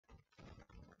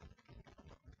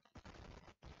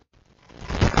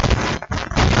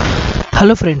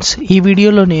Hello friends, ఈ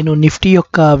వీడియోలో నేను నిఫ్టీ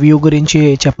యొక్క వ్యూ గురించి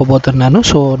చెప్పబోతున్నాను.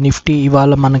 సో నిఫ్టీ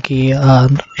ఇవాళ మనకి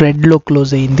రెడ్లో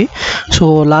క్లోజ్ అయింది. సో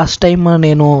లాస్ట్ టైం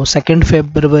నేను 2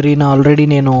 ఫిబ్రవరిన ఆల్రెడీ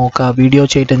నేను ఒక వీడియో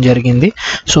చేయటం జరిగింది.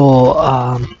 సో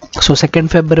 2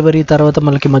 ఫిబ్రవరి తర్వాత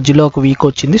మనకి మధ్యలో ఒక వీక్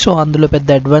వచ్చింది. సో అందులో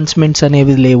పెద్ద అడ్వాన్స్మెంట్స్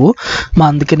అనేవి లేవు,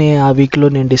 అందుకనే ఆ వీక్లో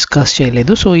నేను డిస్కస్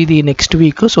చేయలేదు. సో ఇది నెక్స్ట్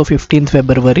వీక్, సో 15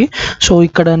 ఫిబ్రవరి. సో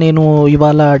ఇక్కడ నేను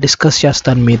ఇవాళ డిస్కస్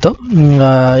చేస్తాను మీతో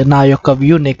నా యొక్క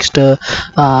వ్యూ.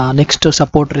 నెక్స్ట్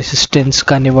సపోర్ట్ రెసిస్టెన్స్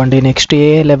కానివ్వండి, నెక్స్ట్ ఏ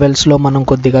లెవెల్స్లో మనం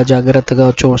కొద్దిగా జాగ్రత్తగా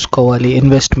చూసుకోవాలి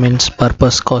ఇన్వెస్ట్మెంట్స్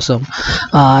పర్పస్ కోసం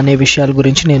అనే విషయాల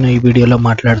గురించి నేను ఈ వీడియోలో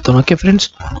మాట్లాడుతాను. ఓకే ఫ్రెండ్స్,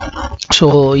 సో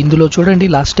ఇందులో చూడండి,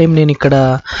 లాస్ట్ టైం నేను ఇక్కడ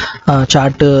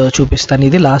చార్ట్ చూపిస్తాను.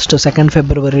 ఇది లాస్ట్ 2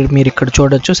 ఫిబ్రవరి మీరు ఇక్కడ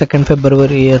చూడొచ్చు. 2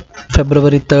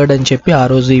 ఫిబ్రవరి 3 అని చెప్పి ఆ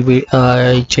రోజు ఇవి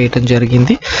చేయటం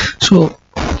జరిగింది.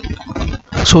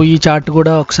 సో ఈ చార్ట్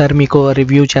కూడా ఒకసారి మీకు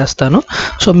రివ్యూ చేస్తాను.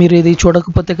 సో మీరు ఇది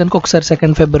చూడకపోతే కనుక ఒకసారి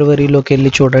 2 ఫిబ్రవరిలోకి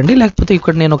వెళ్ళి చూడండి, లేకపోతే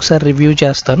ఇక్కడ నేను ఒకసారి రివ్యూ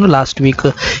చేస్తాను. లాస్ట్ వీక్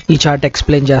ఈ చార్ట్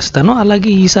ఎక్స్ప్లెయిన్ చేస్తాను.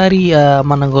 అలాగే ఈసారి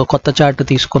మనం కొత్త చార్ట్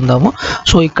తీసుకుందాము.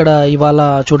 సో ఇక్కడ ఇవాళ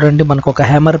చూడండి, మనకు ఒక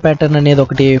హ్యామర్ ప్యాటర్న్ అనేది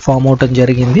ఒకటి ఫామ్ అవటం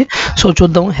జరిగింది. సో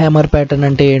చూద్దాం హ్యామర్ ప్యాటర్న్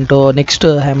అంటే ఏంటో. నెక్స్ట్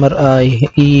హ్యామర్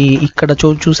ఇక్కడ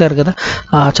చూసారు కదా,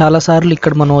 చాలాసార్లు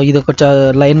ఇక్కడ మనం ఇది ఒక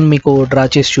లైన్ మీకు డ్రా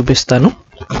చేసి చూపిస్తాను.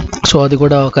 సో అది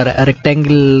కూడా ఒక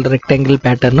rectangle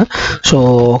pattern. So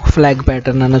flag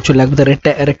pattern అనొచ్చు, లేకపోతే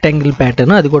రెక్టాంగిల్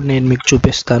ప్యాటర్న్, అది కూడా నేను మీకు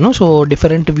చూపిస్తాను. సో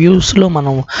డిఫరెంట్ వ్యూస్లో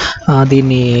మనం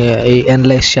దీన్ని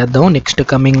అనలైజ్ చేద్దాం. నెక్స్ట్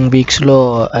కమింగ్ వీక్స్లో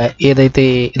ఏదైతే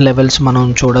లెవెల్స్ మనం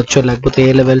చూడొచ్చో, లేకపోతే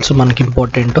ఏ లెవెల్స్ మనకి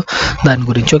ఇంపార్టెంటో దాని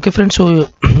గురించి. ఓకే ఫ్రెండ్స్, సో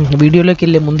వీడియోలోకి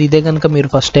వెళ్ళే ముందు ఇదే కనుక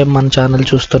మీరు ఫస్ట్ టైం మన ఛానల్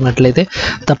చూస్తున్నట్లయితే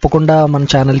తప్పకుండా మన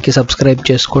ఛానల్కి సబ్స్క్రైబ్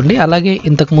చేసుకోండి. అలాగే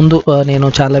ఇంతకుముందు నేను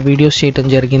చాలా వీడియోస్ చేయటం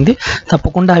జరిగింది,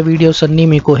 తప్పకుండా ఆ వీడియోస్ అన్నీ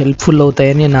మీకు హెల్ప్ఫుల్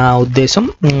అవుతాయని నా ఉద్దేశం.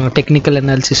 టెక్నికల్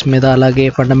అనాలిసిస్ మీద, అలాగే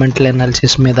ఫండమెంటల్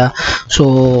అనాలిసిస్ మీద సో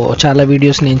చాలా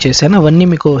వీడియోస్ నేను చేశాను, అవన్నీ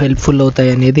మీకు హెల్ప్ఫుల్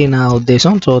అవుతాయి అనేది నా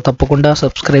ఉద్దేశం. సో తప్పకుండా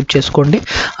సబ్స్క్రైబ్ చేసుకోండి.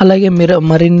 అలాగే మీరు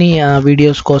మరిన్ని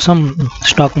వీడియోస్ కోసం,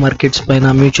 స్టాక్ మార్కెట్స్ పైన,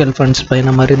 మ్యూచువల్ ఫండ్స్ పైన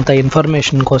మరింత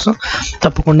ఇన్ఫర్మేషన్ కోసం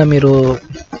తప్పకుండా మీరు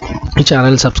ఈ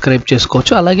ఛానల్ సబ్స్క్రైబ్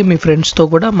చేసుకోవచ్చు. అలాగే మీ ఫ్రెండ్స్తో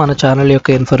కూడా మన ఛానల్ యొక్క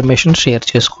ఇన్ఫర్మేషన్ షేర్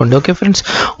చేసుకోండి. ఓకే ఫ్రెండ్స్,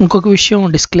 ఇంకొక విషయం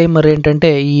డిస్క్లైమర్ ఏంటంటే,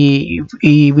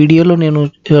 ఈ వీడియోలో నేను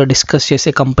డిస్కస్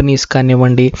చేసే కంపెనీస్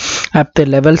కానివ్వండి, లేకపోతే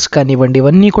లెవెల్స్ కానివ్వండి,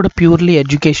 ఇవన్నీ కూడా ప్యూర్లీ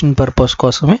ఎడ్యుకేషన్ పర్పస్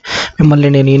కోసమే. మిమ్మల్ని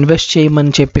నేను ఇన్వెస్ట్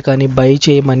చేయమని చెప్పి కానీ, బై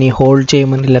చేయమని, హోల్డ్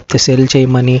చేయమని, లేకపోతే సెల్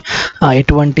చేయమని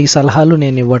ఎటువంటి సలహాలు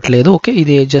నేను ఇవ్వట్లేదు. ఓకే,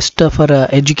 ఇది జస్ట్ ఫర్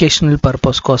ఎడ్యుకేషనల్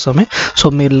పర్పస్ కోసమే. సో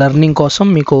మీరు లెర్నింగ్ కోసం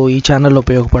మీకు ఈ ఛానల్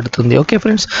ఉపయోగపడుతుంది. ఓకే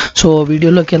ఫ్రెండ్స్, సో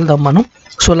వీడియోలోకి వెళ్దాం మనం.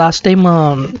 సో లాస్ట్ టైం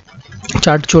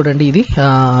చార్ట్ చూడండి, ఇది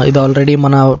ఆల్రెడీ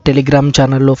మన టెలిగ్రామ్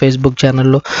ఛానల్లో, ఫేస్బుక్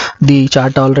ఛానల్లో ది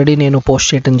చార్ట్ ఆల్రెడీ నేను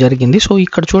పోస్ట్ చేయడం జరిగింది. సో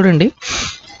ఇక్కడ చూడండి,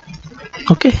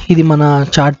 ఓకే, ఇది మన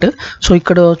చార్ట్. సో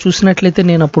ఇక్కడ చూసినట్లయితే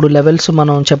నేను అప్పుడు లెవెల్స్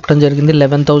మనం చెప్పడం జరిగింది.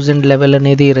 11,000 లెవెల్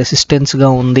అనేది రెసిస్టెన్స్గా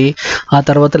ఉంది. ఆ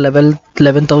తర్వాత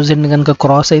 11,000 కనుక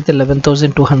క్రాస్ అయితే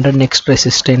 11,200 నెక్స్ట్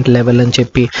రెసిస్టెంట్ లెవెల్ అని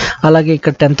చెప్పి, అలాగే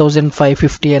ఇక్కడ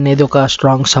 10,550 అనేది ఒక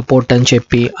స్ట్రాంగ్ సపోర్ట్ అని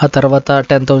చెప్పి, ఆ తర్వాత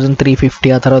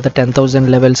 10,350, ఆ తర్వాత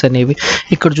 10,000 లెవెల్స్ అనేవి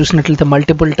ఇక్కడ చూసినట్లయితే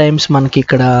మల్టిపుల్ టైమ్స్ మనకి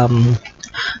ఇక్కడ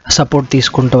సపోర్ట్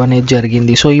తీసుకుంటాం అనేది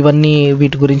జరిగింది. సో ఇవన్నీ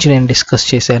వీటి గురించి నేను డిస్కస్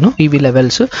చేశాను, ఇవి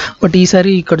లెవెల్స్. బట్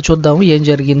ఈసారి ఇక్కడ చూద్దాము ఏం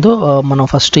జరిగిందో. మనం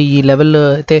ఫస్ట్ ఈ లెవెల్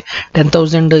అయితే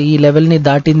 10,000 ఈ లెవెల్ని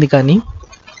దాటింది, కానీ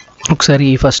ఒకసారి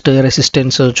ఫస్ట్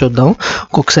రెసిస్టెన్స్ చూద్దాం.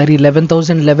 ఒక్కొక్కసారి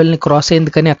 11,000 లెవెల్ని క్రాస్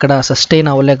అయింది, కానీ అక్కడ సస్టైన్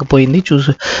అవ్వలేకపోయింది.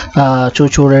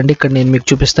 చూడండి, ఇక్కడ నేను మీకు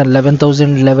చూపిస్తాను.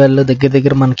 11,000 లెవెల్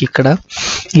దగ్గర మనకి ఇక్కడ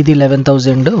ఇది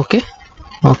 11,000.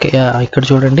 ఓకే, ఇక్కడ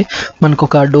చూడండి, మనకు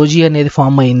ఒక డోజీ అనేది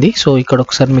ఫామ్ అయింది. సో ఇక్కడ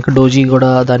ఒకసారి మీకు డోజీ కూడా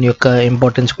దాని యొక్క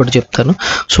ఇంపార్టెన్స్ కూడా చెప్తాను.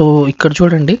 సో ఇక్కడ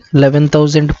చూడండి,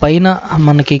 11,000 పైన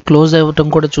మనకి క్లోజ్ అవ్వటం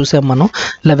కూడా చూసాం మనం.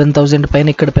 11,000 పైన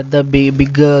ఇక్కడ పెద్ద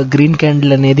బిగ్ గ్రీన్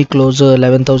క్యాండిల్ అనేది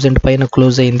 11,000 పైన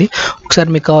క్లోజ్ అయింది.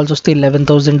 ఒకసారి మీకు కావాల్సి వస్తే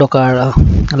 11,000 ఒక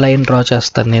లైన్ డ్రా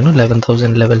చేస్తాను నేను,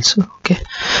 11,000 లెవెల్స్. ఓకే,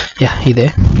 ఇదే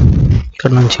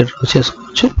ఇక్కడ నుంచి డ్రా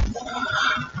చేసుకోవచ్చు.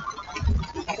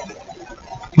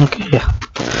 ఓకే,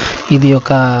 ఇది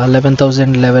ఒక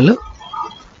 11,000 లెవెల్.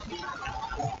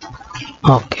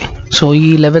 ఓకే, సో ఈ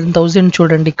 11,000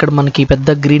 చూడండి, ఇక్కడ మనకి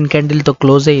పెద్ద గ్రీన్ క్యాండిల్తో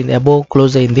క్లోజ్ అయింది, అబోవ్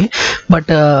క్లోజ్ అయింది.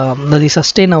 బట్ అది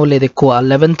సస్టైన్ అవ్వలేదు ఎక్కువ.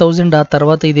 11,000 ఆ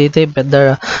తర్వాత ఇదైతే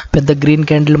పెద్ద గ్రీన్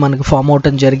క్యాండిల్ మనకి ఫామ్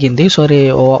అవటం జరిగింది. సారీ,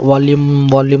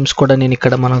 వాల్యూమ్స్ కూడా నేను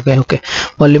ఇక్కడ మనకి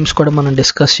వాల్యూమ్స్ కూడా మనం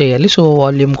డిస్కస్ చేయాలి. సో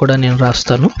వాల్యూమ్ కూడా నేను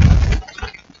రాస్తాను.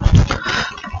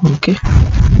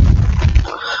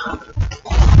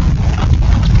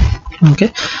 ఓకే,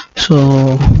 సో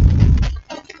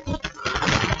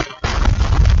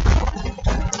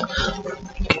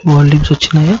వాల్యూమ్స్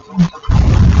వచ్చినాయా?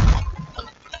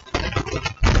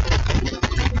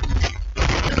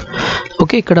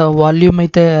 ఓకే, ఇక్కడ వాల్యూమ్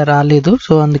అయితే రాలేదు,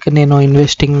 సో అందుకే నేను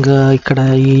ఇన్వెస్టింగ్ ఇక్కడ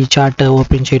ఈ చార్ట్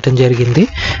ఓపెన్ చేయడం జరిగింది.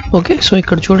 ఓకే, సో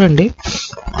ఇక్కడ చూడండి.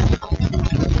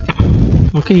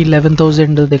 ఓకే,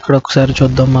 11,000 ఇక్కడ ఒకసారి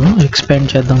చూద్దాం, మనం ఎక్స్పాండ్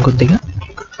చేద్దాం కొద్దిగా.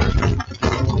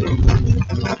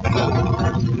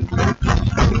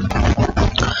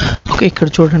 ఓకే, ఇక్కడ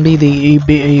చూడండి, ఇది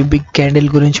ఈ బిగ్ క్యాండిల్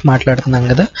గురించి మాట్లాడుతున్నాం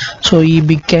కదా. సో ఈ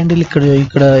బిగ్ క్యాండిల్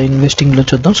ఇక్కడ ఇన్వెస్టింగ్లో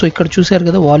చూద్దాం. సో ఇక్కడ చూసారు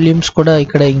కదా, వాల్యూమ్స్ కూడా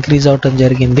ఇక్కడ ఇంక్రీజ్ అవటం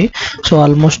జరిగింది. సో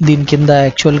ఆల్మోస్ట్ దీని కింద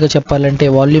యాక్చువల్గా చెప్పాలంటే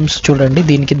వాల్యూమ్స్ చూడండి,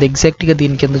 దీని కింద ఎగ్జాక్ట్గా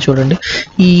దీని కింద చూడండి,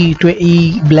 ఈ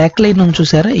బ్లాక్ లైన్ ఉంది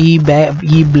చూసారా,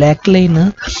 ఈ బ్లాక్ లైన్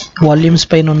వాల్యూమ్స్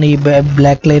పైన ఉన్న ఈ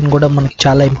బ్లాక్ లైన్ కూడా మనకి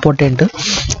చాలా ఇంపార్టెంట్.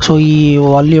 సో ఈ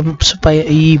వాల్యూమ్స్ పై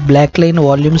ఈ బ్లాక్ లైన్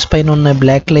వాల్యూమ్స్ పైన ఉన్న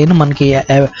బ్లాక్ లైన్ మనకి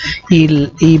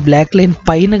ఈ బ్లాక్ లైన్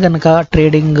పైన కనుక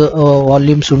ట్రేడింగ్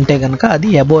వాల్యూమ్స్ ఉంటే కనుక అది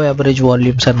అబోవ్ యావరేజ్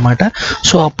వాల్యూమ్స్ అనమాట.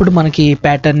 సో అప్పుడు మనకి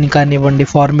ప్యాటర్న్ కానివ్వండి,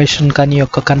 ఫార్మేషన్ కానీ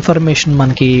యొక్క కన్ఫర్మేషన్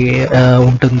మనకి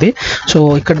ఉంటుంది. సో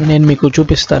ఇక్కడ నేను మీకు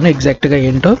చూపిస్తాను ఎగ్జాక్ట్గా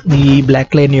ఏంటో ఈ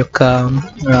బ్లాక్ లైన్ యొక్క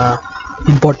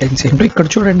ఇంపార్టెన్స్ ఏంటో. ఇక్కడ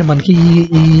చూడండి, మనకి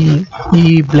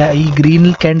ఈ గ్రీన్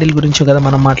క్యాండిల్ గురించి కదా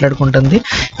మనం మాట్లాడుకుంటుంది.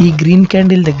 ఈ గ్రీన్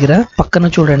క్యాండిల్ దగ్గర పక్కన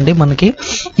చూడండి, మనకి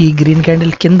ఈ గ్రీన్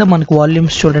క్యాండిల్ కింద మనకి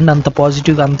వాల్యూమ్స్ చూడండి అంత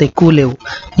పాజిటివ్గా అంత ఎక్కువ లేవు.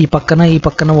 ఈ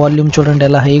పక్కన వాల్యూమ్ చూడండి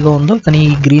ఎలా హైగా ఉందో, కానీ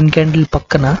ఈ గ్రీన్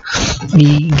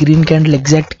క్యాండిల్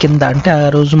ఎగ్జాక్ట్ కింద, అంటే ఆ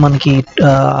రోజు మనకి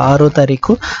 6వ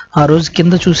తారీఖు, ఆ రోజు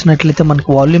కింద చూసినట్లయితే మనకి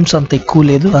వాల్యూమ్స్ అంత ఎక్కువ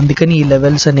లేదు. అందుకని ఈ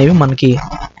లెవెల్స్ అనేవి మనకి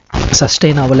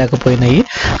సస్టైన్ అవ్వలేకపోయినాయి.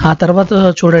 ఆ తర్వాత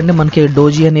చూడండి, మనకి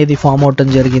డోజీ అనేది ఫామ్ అవటం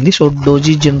జరిగింది. సో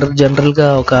డోజీ జనరల్గా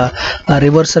ఒక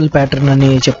రివర్సల్ ప్యాటర్న్ అని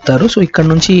చెప్తారు. సో ఇక్కడ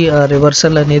నుంచి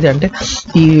రివర్సల్ అనేది అంటే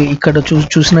ఇక్కడ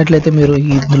చూసినట్లయితే మీరు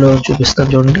ఇందులో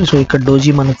చూపిస్తాను చూడండి. సో ఇక్కడ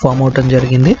డోజీ మనకి ఫామ్ అవటం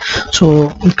జరిగింది. సో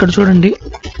ఇక్కడ చూడండి,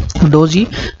 డోజీ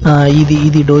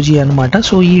ఇది డోజీ అనమాట.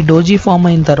 సో ఈ డోజీ ఫామ్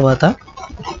అయిన తర్వాత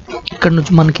ఇక్కడ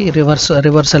నుంచి మనకి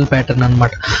రివర్సల్ ప్యాటర్న్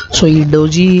అనమాట. సో ఈ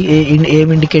డోజీ ఏం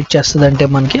ఇండికేట్ చేస్తుంది అంటే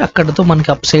మనకి అక్కడతో మనకి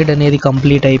అప్ సైడ్ అనేది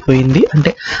కంప్లీట్ అయిపోయింది,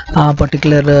 అంటే ఆ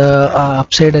పర్టికులర్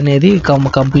అప్ సైడ్ అనేది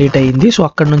కంప్లీట్ అయింది. సో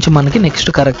అక్కడ నుంచి మనకి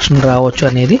నెక్స్ట్ కరెక్షన్ రావచ్చు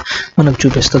అనేది మనకు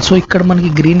చూపిస్తుంది. సో ఇక్కడ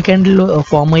మనకి గ్రీన్ క్యాండిల్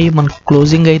ఫామ్ అయ్యి మనకి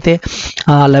క్లోజింగ్ అయితే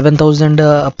 11,000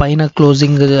 పైన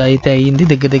క్లోజింగ్ అయితే అయ్యింది.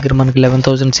 దగ్గర మనకి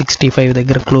 11,065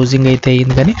 దగ్గర క్లోజింగ్ అయితే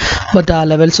అయ్యింది, కానీ బట్ ఆ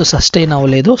లెవెల్స్ సస్టైన్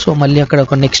అవ్వలేదు. సో మళ్ళీ అక్కడ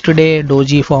ఒక నెక్స్ట్ డే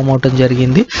డోజీ ఫామ్ అవటం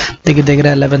జరిగింది. దగ్గర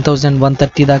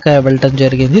 11,130 దాకా వెళ్ళటం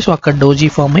జరిగింది. సో అక్కడ డోజీ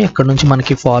ఫామ్ అయ్యి అక్కడ నుంచి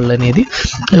మనకి ఫాల్ అనేది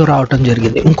రావటం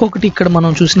జరిగింది. ఇంకొకటి ఇక్కడ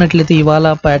మనం చూసినట్లయితే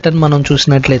ఇవాళ ప్యాటర్న్ మనం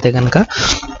చూసినట్లయితే కనుక,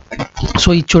 సో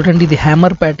ఇది చూడండి, ఇది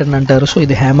హ్యామర్ ప్యాటర్న్ అంటారు. సో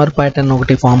ఇది హ్యామర్ ప్యాటర్న్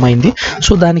ఒకటి ఫామ్ అయింది.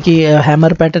 సో దానికి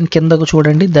హ్యామర్ ప్యాటర్న్ కిందకు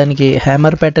చూడండి, దానికి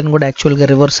హ్యామర్ ప్యాటర్న్ కూడా యాక్చువల్గా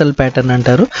రివర్సల్ ప్యాటర్న్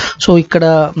అంటారు. సో ఇక్కడ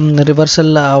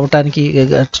రివర్సల్ అవటానికి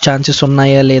ఛాన్సెస్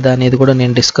ఉన్నాయా లేదా అనేది కూడా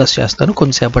నేను డిస్కస్ చేస్తాను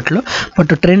కొంతసేపట్లో.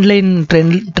 బట్ ట్రెండ్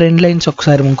లైన్స్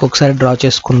ఇంకొకసారి డ్రా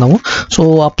చేసుకుందాము. సో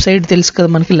అప్ సైడ్ తెలుసు కదా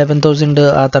మనకి 11,000,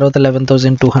 ఆ తర్వాత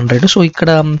 11,200. సో ఇక్కడ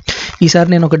ఈసారి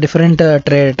నేను ఒక డిఫరెంట్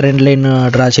ట్రెండ్ లైన్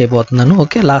డ్రా చేయబోతున్నాను.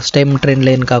 Okay, last time trend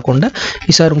line కాకుండా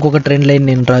ఈసారి ఇంకొక ట్రెండ్ లైన్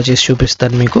నేను డ్రా చేసి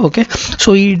చూపిస్తాను మీకు. ఓకే, సో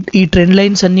ఈ ట్రెండ్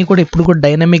లైన్స్ అన్నీ కూడా ఎప్పుడు కూడా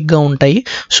డైనమిక్గా ఉంటాయి.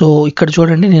 సో ఇక్కడ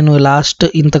చూడండి, నేను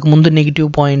ఇంతకుముందు నెగిటివ్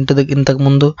పాయింట్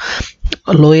ఇంతకుముందు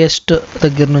లోయెస్ట్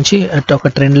దగ్గర నుంచి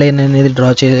ఒక ట్రెండ్ లైన్ అనేది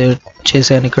డ్రా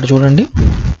చేశాను. ఇక్కడ చూడండి,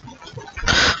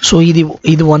 సో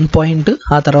ఇది 1 పాయింట్,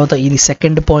 ఆ తర్వాత ఇది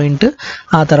 2nd పాయింట్,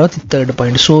 ఆ తర్వాత 3rd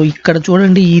పాయింట్. సో ఇక్కడ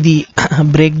చూడండి, ఇది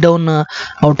బ్రేక్ డౌన్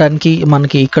అవటానికి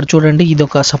మనకి ఇక్కడ చూడండి, ఇది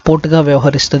ఒక సపోర్ట్గా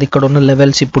వ్యవహరిస్తుంది ఇక్కడ ఉన్న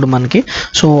లెవెల్స్ ఇప్పుడు మనకి.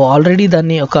 సో ఆల్రెడీ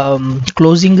దాన్ని ఒక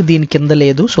క్లోజింగ్ దీని కింద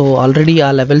లేదు. సో ఆల్రెడీ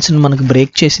ఆ లెవెల్స్ని మనకి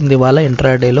బ్రేక్ చేసింది వాళ్ళ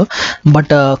ఇంట్రాడేలో.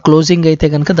 బట్ క్లోజింగ్ అయితే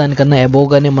కనుక దానికన్నా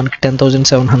అబోవ్గానే మనకి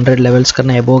 10,700 లెవెల్స్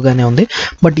కన్నా అబోవ్గానే ఉంది.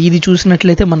 బట్ ఇది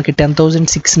చూసినట్లయితే మనకి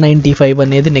 10,695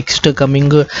 అనేది నెక్స్ట్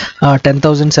కమింగ్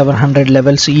 10,700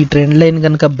 లెవెల్స్. ఈ ట్రెండ్ లైన్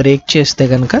కనుక బ్రేక్ చేస్తే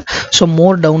కనుక సో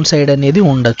మోర్ డౌన్ సైడ్ అనేది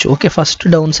ఉండొచ్చు. ఓకే, ఫస్ట్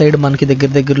డౌన్ సైడ్ మనకి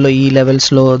దగ్గరలో ఈ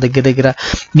లెవెల్స్లో దగ్గర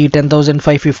ఈ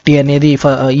 10,550 అనేది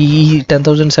ఈ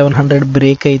 10,700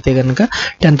 బ్రేక్ అయితే కనుక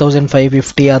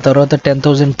 10,550, ఆ తర్వాత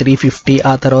 10,350,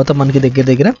 ఆ తర్వాత మనకి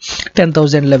దగ్గర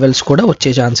 10,000 లెవెల్స్ కూడా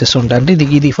వచ్చే ఛాన్సెస్ ఉంటాయి. అంటే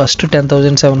ఇది ఫస్ట్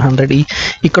 10,700,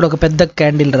 ఇక్కడ ఒక పెద్ద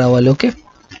క్యాండిల్ రావాలి. ఓకే,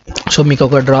 సో మీకు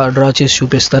ఒక డ్రా చేసి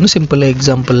చూపిస్తాను సింపుల్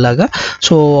ఎగ్జాంపుల్ లాగా.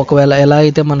 సో ఒకవేళ ఎలా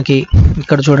అయితే మనకి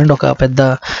ఇక్కడ చూడండి, ఒక పెద్ద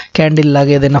క్యాండిల్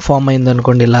లాగా ఏదైనా ఫామ్ అయింది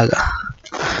అనుకోండి,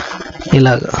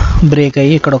 ఇలాగా బ్రేక్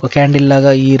అయ్యి ఇక్కడ ఒక క్యాండిల్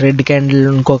లాగా ఈ రెడ్ క్యాండిల్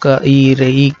ఇంకొక ఈ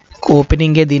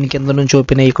ఓపెనింగే దీని కింద నుంచి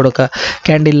ఓపెన్ అయ్యి ఇక్కడ ఒక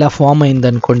క్యాండిల్ లా ఫామ్ అయింది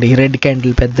అనుకోండి, రెడ్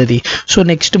క్యాండిల్ పెద్దది. సో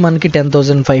నెక్స్ట్ మనకి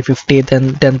 10,550,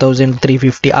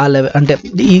 10,350 ఆ లెవెల్ అంటే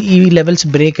ఈ లెవెల్స్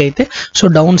బ్రేక్ అయితే సో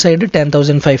డౌన్ సైడ్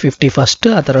 10,550 ఫస్ట్,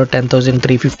 ఆ తర్వాత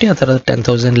 10,350, ఆ తర్వాత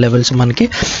 10,000 లెవెల్స్ మనకి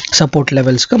సపోర్ట్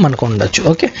లెవెల్స్గా మనకు ఉండొచ్చు.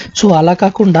 ఓకే, సో అలా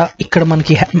కాకుండా ఇక్కడ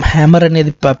మనకి హ్యామర్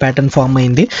అనేది ప్యాటర్న్ ఫామ్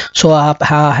అయింది. సో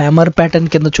ఆ హ్యామర్ ప్యాటర్న్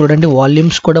కింద చూడండి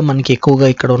వాల్యూమ్స్ కూడా మనకి ఎక్కువగా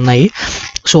ఇక్కడ ఉన్నాయి.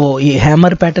 సో ఈ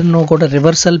హ్యామర్ ప్యాటర్న్ కూడా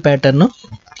reversal pattern.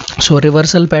 So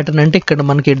reversal pattern అంటే ఇక్కడ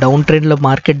మనకి డౌన్ ట్రెండ్లో,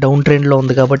 మార్కెట్ డౌన్ ట్రెండ్లో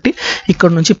ఉంది కాబట్టి ఇక్కడ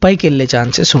నుంచి పైకి వెళ్ళే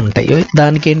ఛాన్సెస్ ఉంటాయి.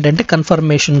 దానికి ఏంటంటే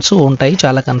కన్ఫర్మేషన్స్ ఉంటాయి,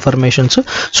 చాలా confirmations.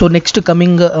 So next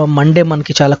coming Monday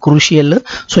మనకి చాలా క్రూషియల్.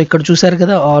 సో ఇక్కడ చూసారు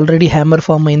కదా ఆల్రెడీ హ్యామర్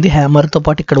ఫామ్ అయింది, హ్యామర్తో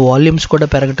పాటు ఇక్కడ వాల్యూమ్స్ కూడా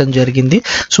పెరగటం జరిగింది.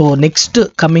 సో నెక్స్ట్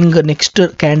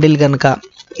క్యాండిల్ కనుక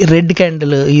రెడ్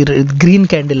క్యాండిల్, ఈ గ్రీన్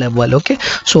క్యాండిల్ అవ్వాలి. ఓకే,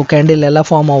 సో క్యాండిల్ ఎలా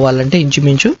ఫామ్ అవ్వాలంటే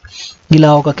ఇంచుమించు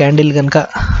ఇలా ఒక క్యాండిల్ కనుక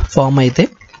ఫామ్ అయితే,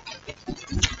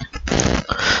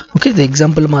 ఓకే ఇది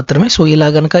ఎగ్జాంపుల్ మాత్రమే. సో ఇలా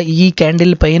కనుక ఈ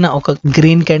క్యాండిల్ పైన ఒక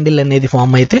గ్రీన్ క్యాండిల్ అనేది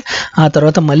ఫామ్ అయితే ఆ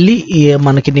తర్వాత మళ్ళీ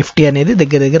మనకి నిఫ్టీ అనేది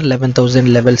దగ్గర 11,000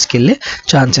 లెవెల్స్కి వెళ్ళే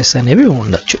ఛాన్సెస్ అనేవి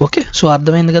ఉండొచ్చు. ఓకే, సో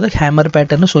అర్థమైంది కదా హ్యామర్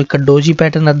ప్యాటర్న్. సో ఇక్కడ డోజీ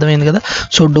ప్యాటర్న్ అర్థమైంది కదా.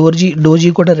 సో డోజీ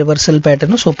కూడా రివర్సల్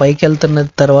ప్యాటర్న్. సో పైకి వెళ్తున్న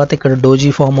తర్వాత ఇక్కడ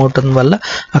డోజీ ఫామ్ అవటం వల్ల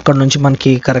అక్కడ నుంచి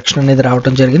మనకి కరెక్షన్ అనేది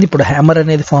రావడం జరిగింది. ఇప్పుడు హ్యామర్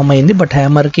అనేది ఫామ్ అయింది, బట్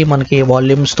హ్యామర్కి మనకి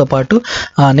వాల్యూమ్స్తో పాటు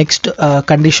నెక్స్ట్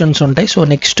కండిషన్స్ ఉంటాయి. సో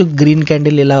నెక్స్ట్ గ్రీన్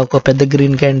క్యాండిల్ ఇలా ఒక పెద్ద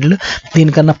గ్రీన్ క్యాండిల్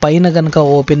దీనికన్నా పైన కనుక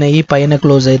ఓపెన్ అయ్యి పైన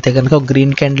క్లోజ్ అయితే కనుక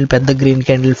గ్రీన్ క్యాండిల్, పెద్ద గ్రీన్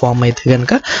క్యాండిల్ ఫామ్ అయితే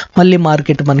కనుక మళ్ళీ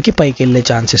మార్కెట్ మనకి పైకి వెళ్ళే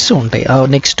ఛాన్సెస్ ఉంటాయి.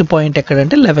 నెక్స్ట్ పాయింట్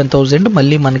ఎక్కడంటే 11,000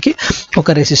 మళ్ళీ మనకి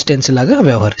ఒక రెసిస్టెన్స్ లాగా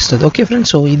వ్యవహరిస్తుంది. ఓకే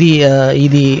ఫ్రెండ్స్, సో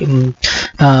ఇది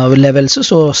లెవెల్స్.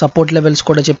 సో సపోర్ట్ లెవెల్స్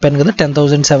కూడా చెప్పాను కదా,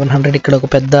 10,700 ఇక్కడ ఒక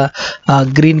పెద్ద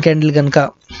గ్రీన్ క్యాండిల్ కనుక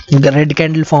రెడ్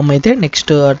క్యాండిల్ ఫామ్ అయితే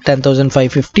నెక్స్ట్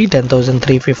 10,550,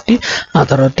 10,350, ఆ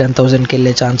తర్వాత 10,000కి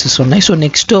వెళ్ళే ఛాన్సెస్ ఉన్నాయి. సో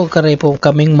నెక్స్ట్ రేపు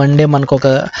కమింగ్ మండే మనకు ఒక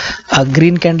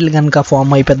గ్రీన్ క్యాండిల్ కనుక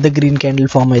ఫామ్ అయ్యి పెద్ద గ్రీన్ క్యాండిల్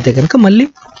ఫామ్ అయితే కనుక మళ్ళీ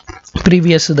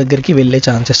ప్రీవియస్ దగ్గరికి వెళ్ళే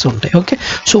ఛాన్సెస్ ఉంటాయి. ఓకే,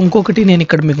 సో ఇంకొకటి నేను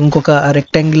ఇక్కడ మీకు ఇంకొక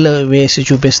రెక్టాంగిల్ వేసి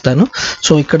చూపిస్తాను.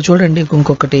 సో ఇక్కడ చూడండి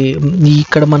ఇంకొకటి,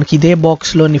 ఇక్కడ మనకి ఇదే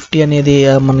బాక్స్లో నిఫ్టీ అనేది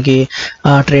మనకి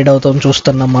ట్రేడ్ అవుతాం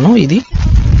చూస్తున్నాం మనం. ఇది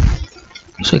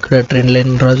సో ఇక్కడ ట్రెండ్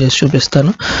లైన్ డ్రా చేసి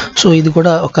చూపిస్తాను. సో ఇది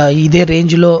కూడా ఇదే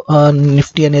రేంజ్లో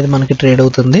నిఫ్టీ అనేది మనకి ట్రేడ్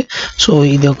అవుతుంది. సో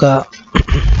ఇదొక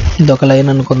లైన్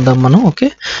అనుకుందాం మనం. ఓకే,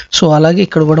 సో అలాగే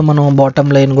ఇక్కడ కూడా మనం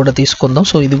బాటమ్ లైన్ కూడా తీసుకుందాం.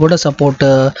 సో ఇది కూడా సపోర్ట్,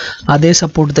 అదే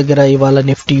సపోర్ట్ దగ్గర ఇవాళ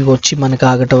నిఫ్టీ వచ్చి మనకి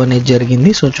ఆగటం అనేది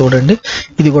జరిగింది. సో చూడండి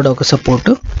ఇది కూడా ఒక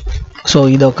సపోర్ట్. సో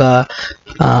ఇదొక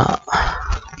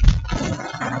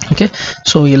ఓకే,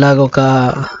 సో ఇలాగ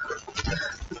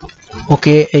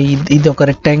ఇది ఒక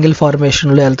రెక్టాంగిల్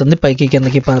ఫార్మేషన్లో వెళ్తుంది పైకి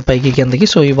కిందకి.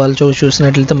 సో ఇవాళ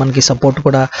చూసినట్లయితే మనకి సపోర్ట్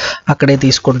కూడా అక్కడే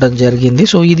తీసుకుంటాం జరిగింది.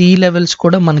 సో ఈ లెవెల్స్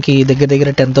కూడా మనకి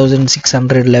దగ్గర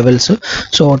 10,600 లెవెల్స్.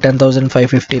 సో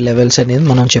 10,550 లెవెల్స్ అనేది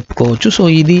మనం చెప్పుకోవచ్చు. సో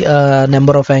ఇది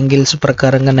నెంబర్ ఆఫ్ యాంగిల్స్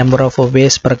ప్రకారంగా, నెంబర్ ఆఫ్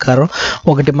వేస్ ప్రకారం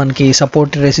ఒకటి మనకి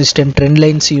support resistant trend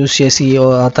lines use చేసి,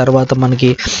 ఆ తర్వాత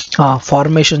మనకి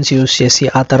ఫార్మేషన్స్ యూస్ చేసి,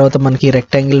 ఆ తర్వాత మనకి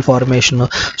రెక్టాంగిల్ ఫార్మేషన్.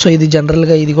 సో ఇది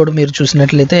జనరల్గా ఇది కూడా మీరు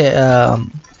చూసినట్లయితే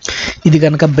ఇది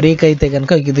కనుక బ్రేక్ అయితే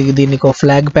కనుక దీనికి ఒక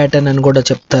ఫ్లాగ్ ప్యాటర్న్ అని కూడా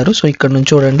చెప్తారు. సో ఇక్కడ నుంచి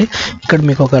చూడండి, ఇక్కడ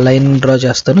మీకు ఒక లైన్ డ్రా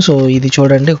చేస్తాను. సో ఇది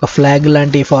చూడండి ఒక ఫ్లాగ్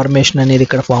లాంటి ఫార్మేషన్ అనేది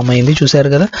ఇక్కడ ఫామ్ అయింది,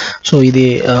 చూసారు కదా. సో ఇది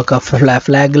ఒక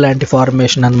ఫ్లాగ్ లాంటి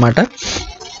ఫార్మేషన్ అన్నమాట.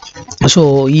 సో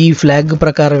ఈ ఫ్లాగ్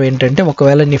ప్రకారం ఏంటంటే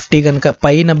ఒకవేళ నిఫ్టీ కనుక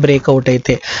పైన బ్రేక్అవుట్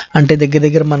అయితే అంటే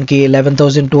దగ్గర మనకి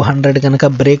 11,200 కనుక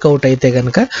బ్రేక్అవుట్ అయితే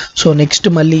కనుక సో నెక్స్ట్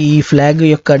మళ్ళీ ఈ ఫ్లాగ్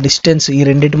యొక్క డిస్టెన్స్, ఈ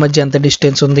రెండింటి మధ్య ఎంత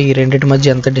డిస్టెన్స్ ఉంది, ఈ రెండింటి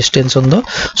మధ్య ఎంత డిస్టెన్స్ ఉందో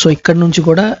సో ఇక్కడ నుంచి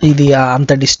కూడా ఇది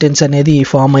అంత డిస్టెన్స్ అనేది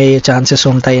ఫామ్ అయ్యే ఛాన్సెస్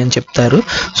ఉంటాయి అని చెప్తారు.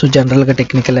 సో జనరల్గా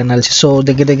టెక్నికల్ అనాలిసిస్. సో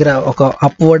దగ్గర ఒక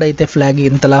అప్వర్డ్ అయితే ఫ్లాగ్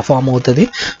ఇంతలా ఫామ్ అవుతుంది.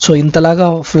 సో ఇంతలాగా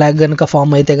ఫ్లాగ్ కనుక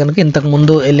ఫామ్ అయితే కనుక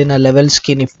ఇంతకుముందు వెళ్ళిన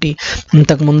లెవెల్స్కి నిఫ్టీ,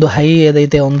 ఇంతకుముందు హై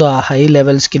ఏదైతే ఉందో ఆ హై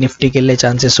లెవెల్స్కి నిఫ్టీకి వెళ్ళే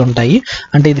ఛాన్సెస్ ఉంటాయి,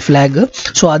 అంటే ఇది ఫ్లాగ్.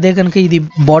 సో అదే కనుక ఇది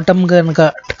బాటమ్ కనుక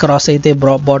క్రాస్ అయితే,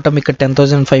 బాటమ్ ఇక్కడ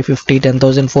 10,550,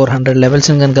 10,400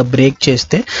 లెవెల్స్ని కనుక బ్రేక్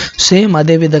చేస్తే సేమ్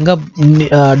అదే విధంగా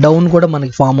డౌన్ కూడా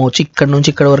మనకి ఫామ్ అవచ్చు. ఇక్కడ నుంచి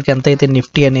ఇక్కడ వరకు ఎంత అయితే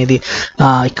నిఫ్టీ అనేది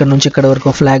ఇక్కడ నుంచి ఇక్కడ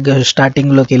వరకు ఫ్లాగ్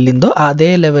స్టార్టింగ్లోకి వెళ్ళిందో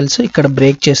అదే లెవెల్స్ ఇక్కడ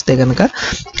బ్రేక్ చేస్తే కనుక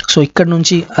సో ఇక్కడ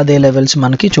నుంచి అదే లెవెల్స్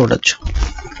మనకి చూడొచ్చు.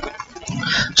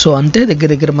 సో అంతే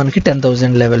దగ్గర మనకి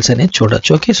 10,000 లెవెల్స్ అనేది చూడొచ్చు.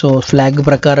 ఓకే, సో ఫ్లాగ్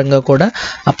ప్రకారంగా కూడా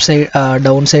అప్ సైడ్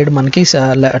డౌన్ సైడ్ మనకి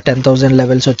 10,000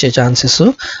 లెవెల్స్ వచ్చే ఛాన్సెస్,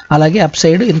 అలాగే అప్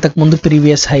సైడ్ ఇంతకుముందు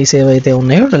ప్రీవియస్ హైస్ ఏవైతే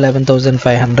ఉన్నాయో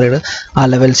 11,500 ఆ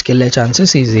లెవెల్స్కి వెళ్ళే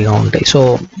ఛాన్సెస్ ఈజీగా ఉంటాయి. సో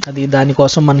అది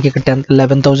దానికోసం మనకి ఇక్కడ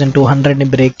 11,200ని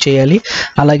బ్రేక్ చేయాలి,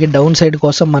 అలాగే డౌన్ సైడ్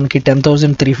కోసం మనకి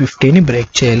 10,350ని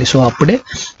బ్రేక్ చేయాలి. సో అప్పుడే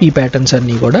ఈ ప్యాటర్న్స్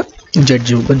అన్నీ కూడా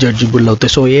జడ్జిబుల్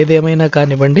అవుతాయి. సో ఏదేమైనా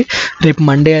కానివ్వండి, రేపు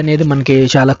మండే అనేది మనకి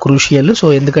చాలా క్రూషియల్. సో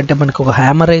ఎందుకంటే మనకు ఒక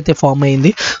హ్యామర్ అయితే ఫామ్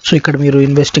అయింది. సో ఇక్కడ మీరు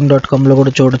investing.comలో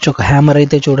కూడా చూడొచ్చు, ఒక హ్యామర్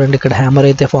అయితే చూడండి, ఇక్కడ హ్యామర్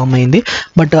అయితే ఫామ్ అయింది.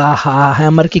 బట్ ఆ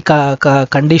హ్యామర్కి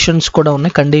కండిషన్స్ కూడా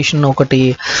ఉన్నాయి. కండిషన్ ఒకటి,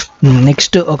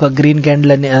 నెక్స్ట్ ఒక గ్రీన్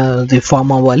క్యాండిల్ అనేది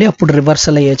ఫామ్ అవ్వాలి, అప్పుడు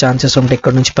రివర్సల్ అయ్యే ఛాన్సెస్ ఉంటాయి,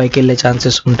 ఇక్కడ నుంచి పైకి వెళ్ళే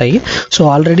ఛాన్సెస్ ఉంటాయి. సో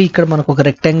ఆల్రెడీ ఇక్కడ మనకు ఒక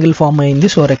రెక్టాంగిల్ ఫామ్ అయింది.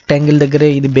 సో రెక్టాంగిల్ దగ్గరే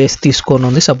ఇది బేస్ తీసుకొని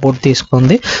ఉంది, సపోర్ట్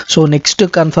తీసుకుంది. సో నెక్స్ట్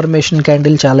కన్ఫర్మేషన్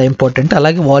క్యాండిల్ చాలా ఇంపార్టెంట్.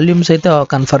 అలాగే వాల్యూమ్స్ అయితే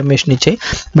కన్ఫర్మేషన్ ఇచ్చాయి.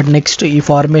 బట్ నెక్స్ట్ ఈ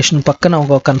ఫార్మేషన్ పక్కన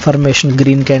ఒక కన్ఫర్మేషన్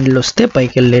గ్రీన్ క్యాండిల్ వస్తే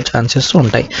పైకి వెళ్ళే ఛాన్సెస్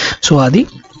ఉంటాయి. సో అది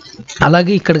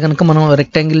అలాగే ఇక్కడ కనుక మనం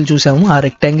రెక్టాంగిల్ చూసాము, ఆ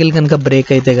రెక్టాంగిల్ కనుక బ్రేక్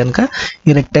అయితే కనుక,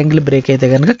 ఈ రెక్టాంగిల్ బ్రేక్ అయితే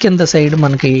కనుక కింద సైడ్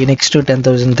మనకి నెక్స్ట్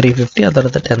 10,350, ఆ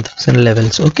తర్వాత 10,000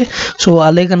 లెవెల్స్. ఓకే, సో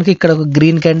అలాగే కనుక ఇక్కడ ఒక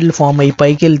గ్రీన్ క్యాండిల్ ఫామ్ అయ్యి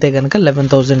పైకి వెళ్తే కనుక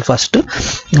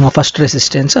 11,000 ఫస్ట్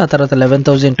రెసిస్టెన్స్, ఆ తర్వాత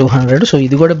 11,200. సో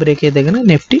ఇది కూడా బ్రేక్ అయితే కనుక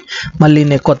నిఫ్టీ మళ్ళీ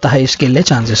కొత్త హైస్కి వెళ్ళే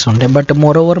ఛాన్సెస్ ఉంటాయి. బట్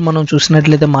మోర్ ఓవర్ మనం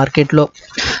చూసినట్లయితే మార్కెట్లో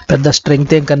పెద్ద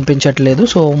స్ట్రెంగ్త్ ఏం కనిపించట్లేదు.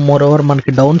 సో మోర్ ఓవర్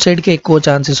మనకి డౌన్ సైడ్కి ఎక్కువ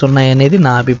ఛాన్సెస్ ఉన్నాయి అనేది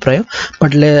నా అభిప్రాయం.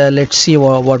 But let's see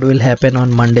what will happen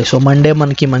on Monday. So Monday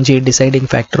మనకి మంచి డిసైడింగ్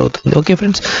ఫ్యాక్టర్ అవుతుంది. ఓకే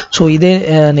ఫ్రెండ్స్, సో ఇదే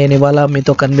నేను ఇవాళ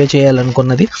మీతో కన్వే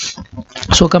చేయాలనుకున్నది.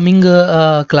 సో కమింగ్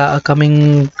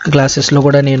క్లాసెస్లో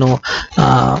కూడా నేను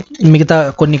మిగతా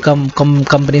కొన్ని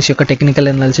కంపెనీస్ యొక్క టెక్నికల్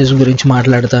అనాలిసిస్ గురించి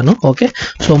మాట్లాడతాను. ఓకే,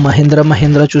 సో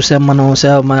మహీంద్రా చూసాం మనం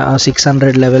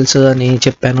 600 లెవెల్స్ అని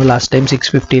చెప్పాను లాస్ట్ టైం,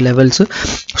 650 లెవెల్స్.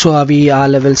 సో అవి ఆ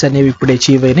లెవెల్స్ అనేవి ఇప్పుడు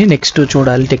అచీవ్ అయినాయి. నెక్స్ట్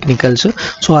చూడాలి టెక్నికల్స్.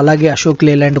 సో అలాగే అశోక్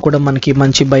లేలాండ్ కూడా మనకి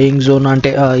మంచి బయింగ్ జోన్, అంటే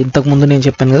ఇంతకుముందు నేను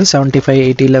చెప్పాను కదా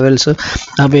 75-80 లెవెల్స్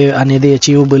అవి అనేది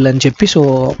అచీవబుల్ అని చెప్పి. సో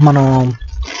మనం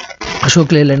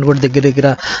అశోక్ లేలాండ్ కూడా దగ్గర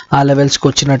ఆ లెవెల్స్కి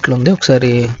వచ్చినట్లుంది.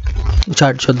 ఒకసారి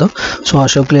చార్ట్ చూద్దాం. సో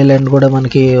అశోక్ లేలాండ్ కూడా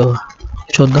మనకి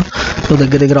చూద్దాం. సో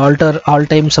దగ్గర ఆల్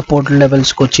టైమ్ సపోర్ట్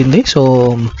లెవెల్స్కి వచ్చింది.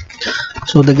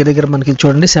 సో దగ్గర మనకి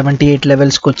చూడండి 78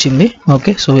 లెవెల్స్కి వచ్చింది.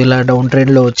 ఓకే, సో ఇలా డౌన్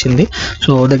ట్రెండ్లో వచ్చింది.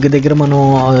 సో దగ్గర మనం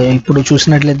ఇప్పుడు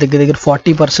చూసినట్లయితే దగ్గర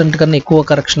 40% కన్నా ఎక్కువ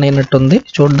కరెక్షన్ అయినట్టుంది.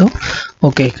 చూద్దాం.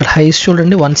 ఓకే, ఇక్కడ హైస్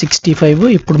చూడండి 165,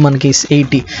 ఇప్పుడు మనకి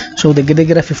 80. సో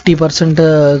దగ్గర 50%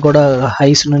 కూడా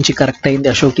హైస్ నుంచి కరెక్ట్ అయింది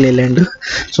అశోక్ లేలాండ్.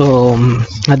 సో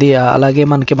అది అలాగే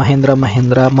మనకి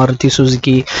మహీంద్రా, మారుతి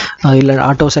సుజుకి, ఇలా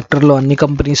ఆటో సెక్టర్లో అన్ని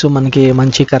కంపెనీస్ మనకి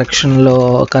మంచి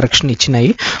కరెక్షన్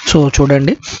ఇచ్చినాయి. సో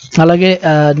చూడండి. అలాగే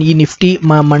ఈ నిఫ్టీ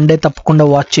మండే తప్పకుండా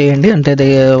వాచ్ చేయండి. అంటే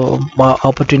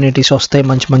ఆపర్చునిటీస్ వస్తాయి,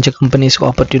 మంచి కంపెనీస్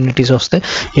ఆపర్చునిటీస్ వస్తాయి.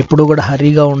 ఎప్పుడు కూడా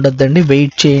హరీగా ఉండొద్దండి,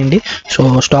 వెయిట్ చేయండి. సో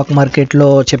స్టాక్ మార్కెట్లో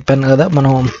చెప్పాను కదా,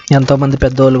 మనం ఎంతోమంది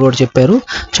పెద్దవాళ్ళు కూడా చెప్పారు,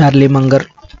 చార్లీ మంగర్,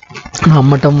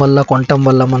 అమ్మటం వల్ల కొనటం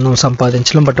వల్ల మనం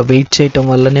సంపాదించలేం, బట్ వెయిట్ చేయటం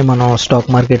వల్లనే మనం స్టాక్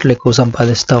మార్కెట్లో ఎక్కువ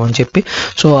సంపాదిస్తామని చెప్పి.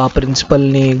 సో ఆ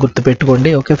ప్రిన్సిపల్ని గుర్తుపెట్టుకోండి.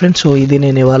 ఓకే ఫ్రెండ్స్, సో ఇది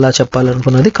నేను ఇవాళ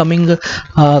చెప్పాలనుకున్నది.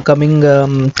 కమింగ్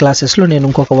క్లాసెస్లో నేను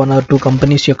ఇంకొక 1 or 2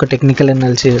 కంపెనీస్ యొక్క టెక్నికల్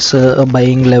అనాలిసిస్,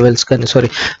 బయింగ్ లెవెల్స్ కానీ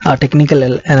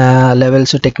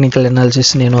టెక్నికల్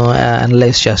అనాలిసిస్ నేను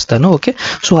అనలైజ్ చేస్తాను. ఓకే,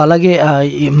 సో అలాగే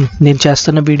నేను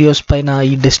చేస్తున్న వీడియోస్ పైన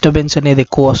ఈ డిస్టర్బెన్స్ అనేది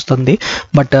ఎక్కువ వస్తుంది.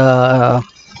 బట్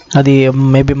అది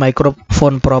maybe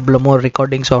microphone ప్రాబ్లమో,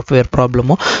 recording software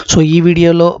ప్రాబ్లమో. So ఈ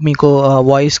వీడియోలో మీకు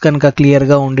వాయిస్ కనుక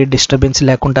క్లియర్గా ఉండి డిస్టర్బెన్స్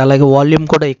లేకుండా, అలాగే వాల్యూమ్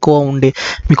కూడా ఎక్కువ ఉండి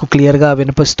మీకు క్లియర్గా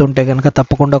వినిపిస్తుంటే కనుక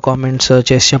తప్పకుండా కామెంట్స్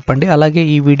చేసి చెప్పండి. అలాగే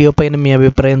ఈ వీడియో పైన మీ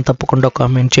అభిప్రాయం తప్పకుండా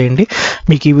కామెంట్ చేయండి.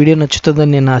 మీకు ఈ వీడియో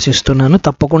నచ్చుతుందని నేను ఆశిస్తున్నాను.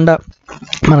 తప్పకుండా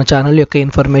మన ఛానల్ యొక్క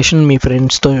ఇన్ఫర్మేషన్ మీ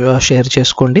ఫ్రెండ్స్తో షేర్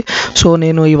చేసుకోండి. సో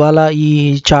నేను ఇవాళ ఈ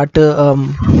చార్ట్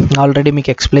ఆల్రెడీ మీకు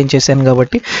ఎక్స్ప్లెయిన్ చేశాను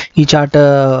కాబట్టి, ఈ చార్ట్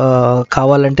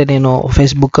కావాలంటే నేను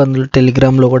ఫేస్బుక్ అందులో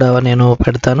టెలిగ్రామ్లో కూడా నేను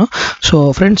పెడతాను. So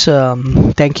friends,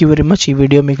 thank you very much. ఈ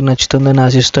వీడియో మీకు నచ్చుతుందని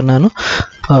ఆశిస్తున్నాను.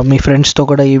 మీ ఫ్రెండ్స్తో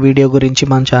కూడా ఈ వీడియో గురించి,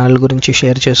 మన ఛానల్ గురించి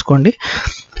షేర్ చేసుకోండి.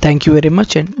 Thank you very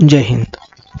much and జై హింద్.